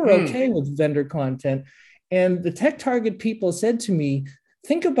 So they were okay with vendor content. And the TechTarget people said to me,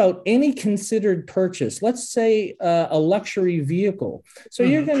 think about any considered purchase. Let's say a luxury vehicle. So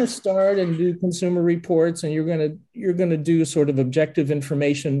you're going to start and do consumer reports, and you're going to do sort of objective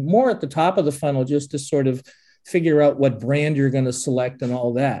information more at the top of the funnel, just to sort of figure out what brand you're going to select and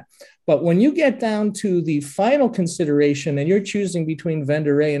all that. But when you get down to the final consideration and you're choosing between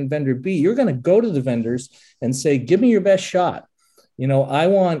vendor A and vendor B, you're going to go to the vendors and say, give me your best shot. I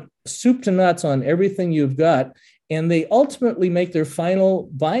want soup to nuts on everything you've got. And they ultimately make their final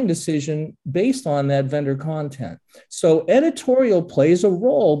buying decision based on that vendor content. So editorial plays a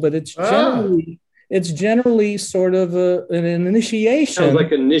role, but it's generally sort of an initiation. Sounds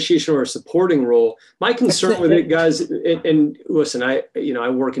like an initiation or a supporting role. My concern with it, guys, and listen, I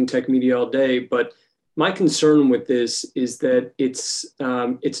work in tech media all day, but my concern with this is that it's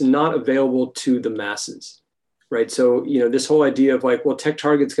not available to the masses, right? So, this whole idea of like, well,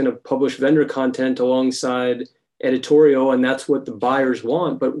 TechTarget's going to publish vendor content alongside editorial, and that's what the buyers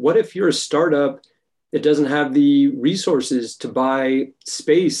want. But what if you're a startup that doesn't have the resources to buy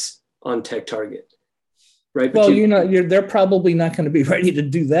space on TechTarget? Right. Well, they're probably not going to be ready to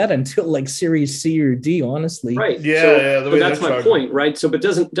do that until like Series C or D, honestly. Right. Yeah. But that's my point, right? So, but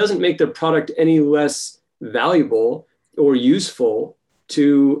doesn't make the product any less valuable or useful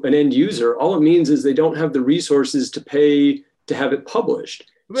to an end user. All it means is they don't have the resources to pay to have it published.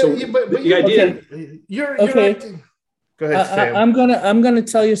 So the idea. You're acting. Go ahead, Sam. I'm gonna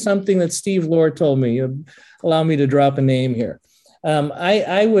tell you something that Steve Lohr told me. Allow me to drop a name here.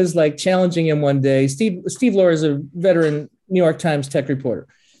 I was like challenging him one day. Steve Lohr is a veteran New York Times tech reporter.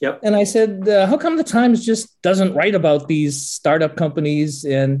 Yep. And I said, how come the Times just doesn't write about these startup companies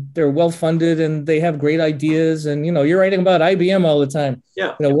and they're well funded and they have great ideas? And, you're writing about IBM all the time.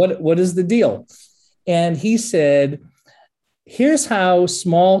 Yeah. What is the deal? And he said, here's how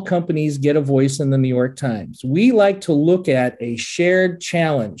small companies get a voice in the New York Times. We like to look at a shared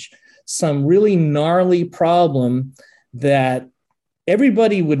challenge, some really gnarly problem that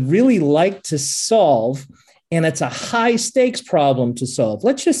everybody would really like to solve. And it's a high stakes problem to solve.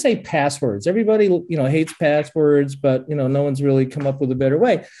 Let's just say passwords. Everybody, hates passwords, but, no one's really come up with a better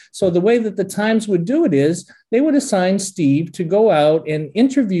way. So the way that the Times would do it is they would assign Steve to go out and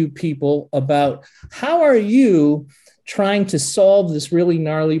interview people about how are you trying to solve this really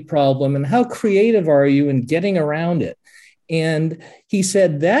gnarly problem and how creative are you in getting around it? And he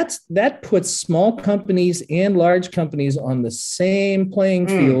said that puts small companies and large companies on the same playing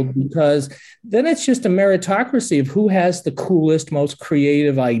field, because then it's just a meritocracy of who has the coolest, most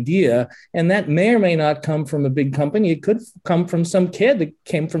creative idea. And that may or may not come from a big company. It could come from some kid that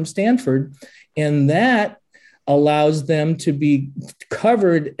came from Stanford. And that allows them to be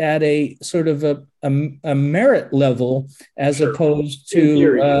covered at a sort of a merit level as opposed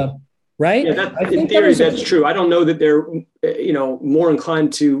to... right? Yeah, in theory, that's true. I don't know that they're, more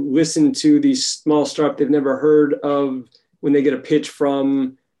inclined to listen to these small startup they've never heard of when they get a pitch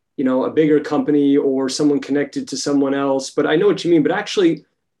from, a bigger company or someone connected to someone else. But I know what you mean. But actually,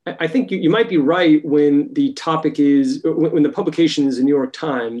 I think you might be right when the topic is, when the publication is the New York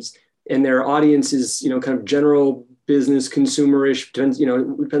Times and their audience is, kind of general business, consumerish,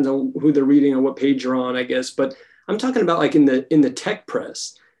 depends on who they're reading and what page you're on, I guess. But I'm talking about like in the tech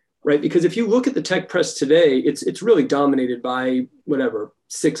press. Right, because if you look at the tech press today, it's really dominated by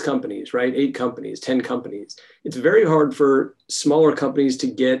 6 companies, right? 8 companies, 10 companies. It's very hard for smaller companies to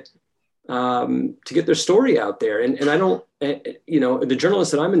get their story out there. And I don't, the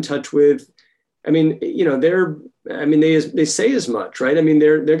journalists that I'm in touch with, they say as much, right?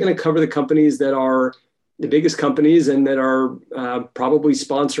 They're going to cover the companies that are the biggest companies and that are probably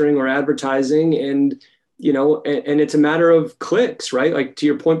sponsoring or advertising, and it's a matter of clicks, right? Like to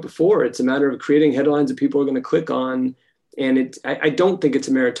your point before, it's a matter of creating headlines that people are going to click on. And I don't think it's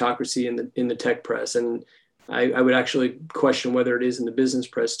a meritocracy in the tech press. And I would actually question whether it is in the business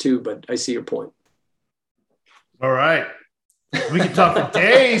press too, but I see your point. All right. We can talk for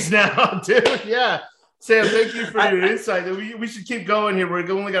days now, dude. Yeah. Sam, thank you for your insight. We should keep going here. We've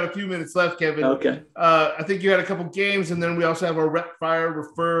only got a few minutes left, Kevin. Okay. I think you had a couple games, and then we also have our Rep Fire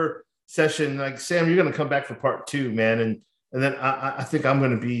Refer session. Like, Sam, you're going to come back for part 2, man. And then I think I'm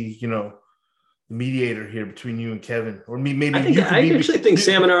going to be, the mediator here between you and Kevin, or me. Maybe I actually think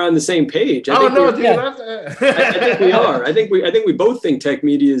Sam and I are on the same page. I think we are. I think we both think tech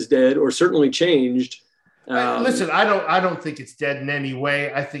media is dead, or certainly changed. Listen, I don't think it's dead in any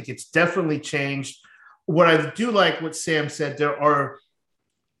way. I think it's definitely changed. What I do like what Sam said,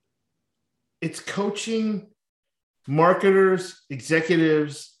 it's coaching marketers,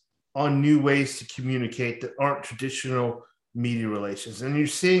 executives on new ways to communicate that aren't traditional media relations. And you're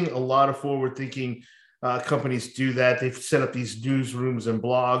seeing a lot of forward-thinking companies do that. They've set up these newsrooms and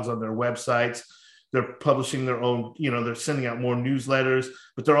blogs on their websites. They're publishing their own, they're sending out more newsletters,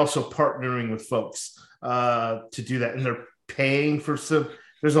 but they're also partnering with folks to do that. And they're paying for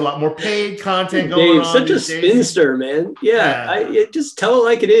there's a lot more paid content going on. Such a spinster, man. Yeah. Just tell it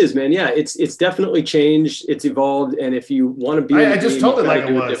like it is, man. Yeah, it's definitely changed. It's evolved. And if you want to be, I just told it like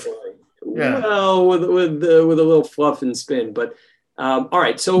it was. Yeah. Well, with a little fluff and spin. But all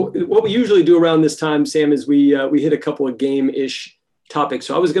right. So what we usually do around this time, Sam, is we hit a couple of game-ish topics.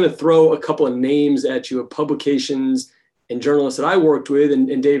 So I was going to throw a couple of names at you of publications and journalists that I worked with,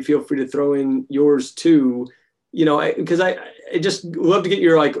 and Dave, feel free to throw in yours too. Because I just love to get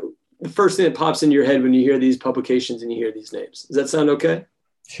your, the first thing that pops into your head when you hear these publications and you hear these names. Does that sound okay?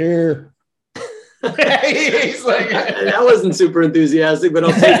 Sure. He's like, that wasn't super enthusiastic, but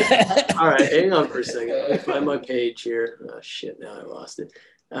I'll take it. All right, hang on for a second. Let me find my page here. Oh shit! Now I lost it.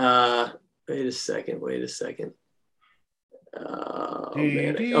 Wait a second. Oh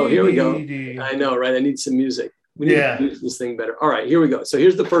man. Oh, here we go. I know, right? I need some music. We need to use this thing better. All right, here we go. So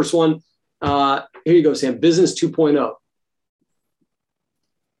here's the first one. Here you go, Sam. Business 2.0.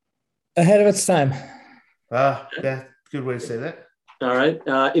 Ahead of its time. Yeah, good way to say that. All right.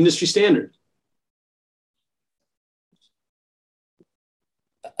 Industry standard.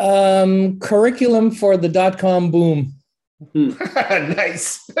 Curriculum for the .com boom.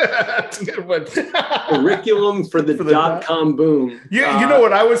 Nice. That's a good one. Curriculum for the .com boom. You know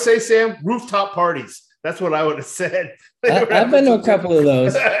what I would say, Sam? Rooftop parties. That's what I would have said. I've been to a couple of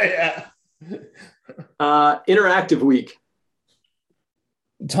those. Yeah. Interactive Week.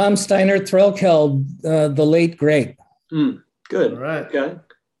 Tom Steiner, Threlkeld, the late great. Good. All right. Okay.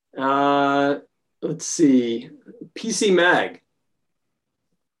 Let's see. PC Mag.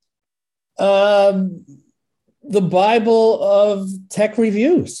 The Bible of tech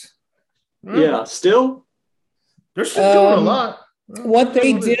reviews. Yeah. Still? They're still doing a lot. What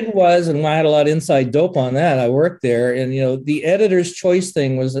they did was, and I had a lot of inside dope on that. I worked there, and the editor's choice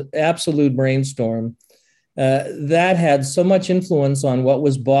thing was an absolute brainstorm. That had so much influence on what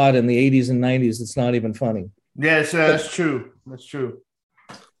was bought in the 80s and 90s. It's not even funny. Yes, that's true. That's true.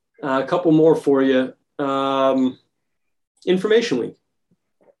 A couple more for you. Information Week.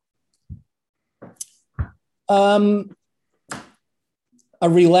 A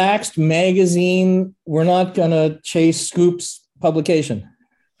relaxed magazine. We're not going to chase scoops publication.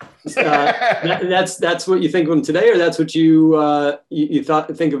 That's what you think of them today, or that's what you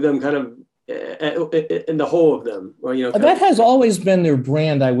think of them kind of in the whole of them? Well, that has always been their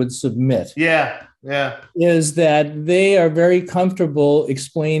brand, I would submit. Yeah. Is that they are very comfortable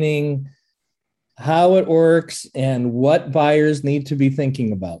explaining how it works and what buyers need to be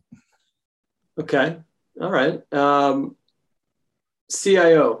thinking about. Okay. All right.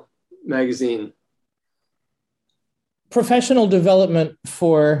 CIO magazine. Professional development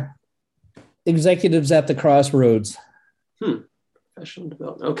for executives at the crossroads. Professional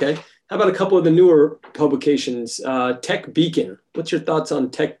development. Okay. How about a couple of the newer publications? Tech Beacon. What's your thoughts on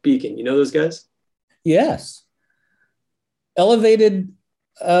Tech Beacon? You know those guys? Yes. Elevated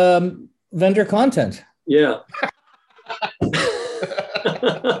vendor content. Yeah.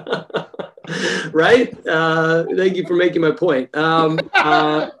 Right. Thank you for making my point. And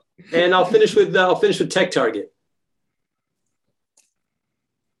I'll finish with Tech Target.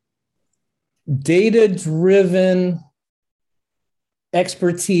 Data-driven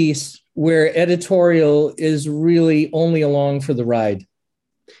expertise where editorial is really only along for the ride.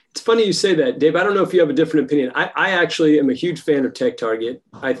 It's funny you say that, Dave. I don't know if you have a different opinion. I actually am a huge fan of Tech Target.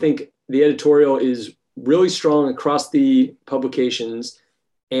 I think the editorial is really strong across the publications.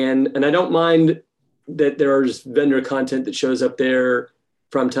 And I don't mind that there's vendor content that shows up there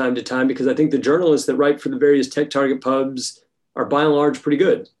from time to time, because I think the journalists that write for the various Tech Target pubs are by and large pretty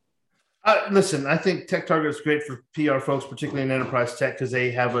good. Listen, I think Tech Target is great for PR folks, particularly in enterprise tech, because they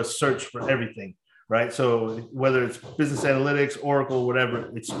have a search for everything, right? So whether it's business analytics, Oracle,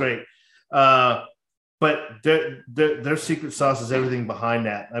 whatever, it's great. But their secret sauce is everything behind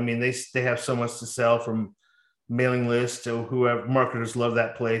that. I mean, they have so much to sell, from mailing lists to whoever. Marketers love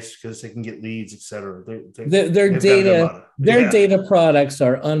that place because they can get leads, et cetera. Their data products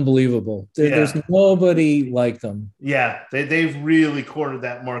are unbelievable. There's nobody like them. Yeah, they've really cornered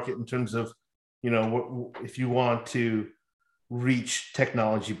that market in terms of, if you want to reach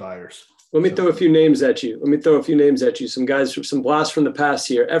technology buyers. Let me throw a few names at you. Some guys, some blasts from the past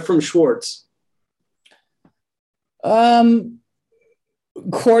here. Ephraim Schwartz.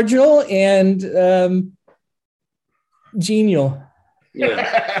 Cordial and genial.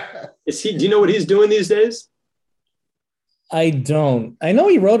 Yeah. Do you know what he's doing these days? I don't. I know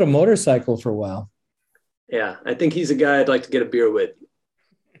he rode a motorcycle for a while. Yeah, I think he's a guy I'd like to get a beer with.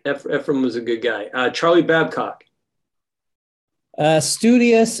 Ephraim was a good guy. Charlie Babcock.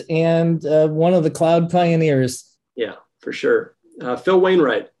 Studious and one of the cloud pioneers. Yeah, for sure. Phil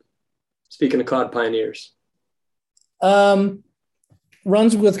Wainwright. Speaking of cloud pioneers.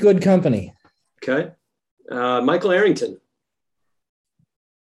 Runs with good company. Okay. Michael Arrington.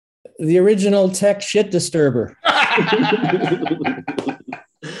 The original tech shit disturber.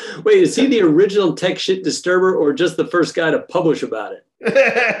 Wait, is he the original tech shit disturber or just the first guy to publish about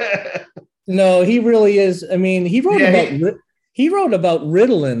it? No, he really is. I mean, he wrote about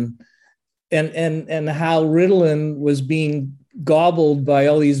Ritalin and how Ritalin was being gobbled by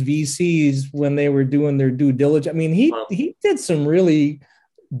all these VCs when they were doing their due diligence. I mean, he did some really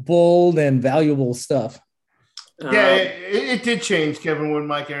bold and valuable stuff. Yeah, it did change, Kevin, when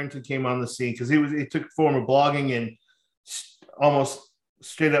Mike Arrington came on the scene, because he took form of blogging and almost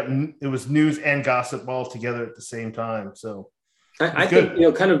straight up, it was news and gossip all together at the same time. So I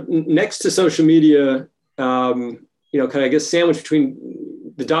think, kind of next to social media, kind of, I guess, sandwiched between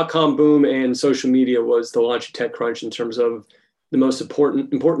the .com boom and social media was the launch of TechCrunch in terms of the most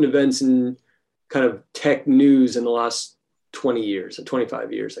important events in kind of tech news in the last 20 years, or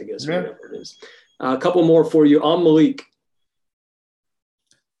 25 years, I guess, or whatever it is. A couple more for you. Malik.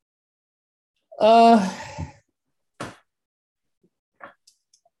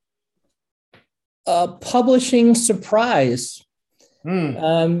 Publishing surprise.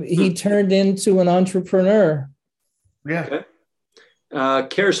 He turned into an entrepreneur. Yeah. Okay.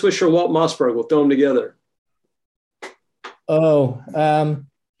 Kara Swisher, Walt Mossberg. We'll throw them together. Oh,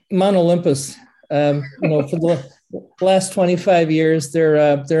 Mount Olympus. For the last 25 years,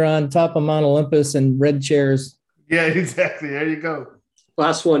 they're on top of Mount Olympus in red chairs. Yeah, exactly. There you go.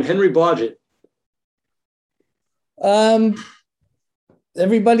 Last one, Henry Blodgett.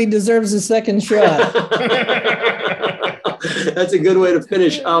 Everybody deserves a second shot. That's a good way to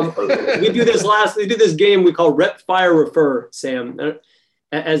finish. We do this game we call Rep, Fire, Refer, Sam.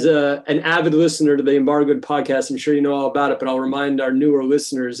 As an avid listener to the Embargoed podcast, I'm sure you know all about it, but I'll remind our newer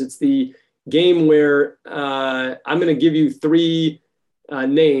listeners, it's the game where I'm going to give you three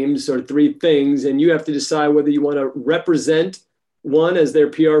names or three things, and you have to decide whether you want to represent one as their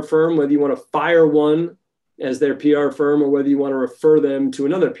PR firm, whether you want to fire one as their PR firm, or whether you want to refer them to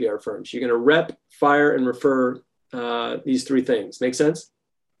another PR firm. So you're going to rep, fire, and refer these three things. Make sense?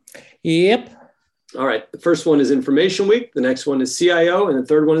 Yep. All right. The first one is Information Week. The next one is CIO. And the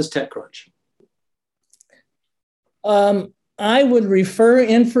third one is TechCrunch. I would refer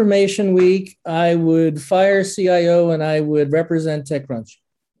Information Week. I would fire CIO, and I would represent TechCrunch.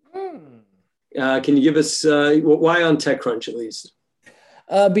 Can you give us why on TechCrunch at least?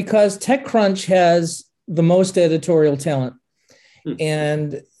 Because TechCrunch has the most editorial talent,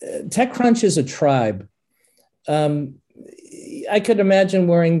 and TechCrunch is a tribe. I could imagine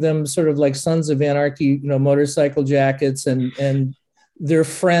wearing them sort of like Sons of Anarchy, motorcycle jackets, and they're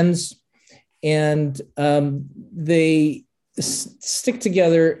friends, and they stick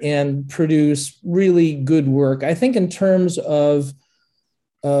together and produce really good work. I think in terms of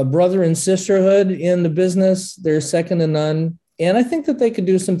brother and sisterhood in the business, they're second to none. And I think that they could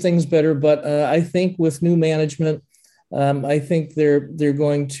do some things better, but I think with new management, I think they're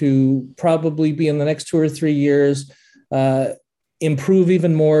going to probably be in the next 2 or 3 years, improve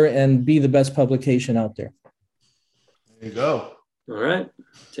even more and be the best publication out there. There you go. All right.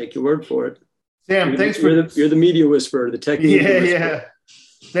 Take your word for it. Sam, you're the media whisperer, the tech media whisperer. Yeah.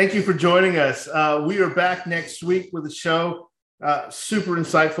 Thank you for joining us. We are back next week with a show. Super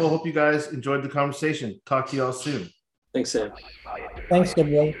insightful. Hope you guys enjoyed the conversation. Talk to you all soon. Thanks, Sam. Thanks,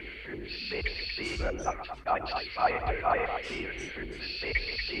 everyone.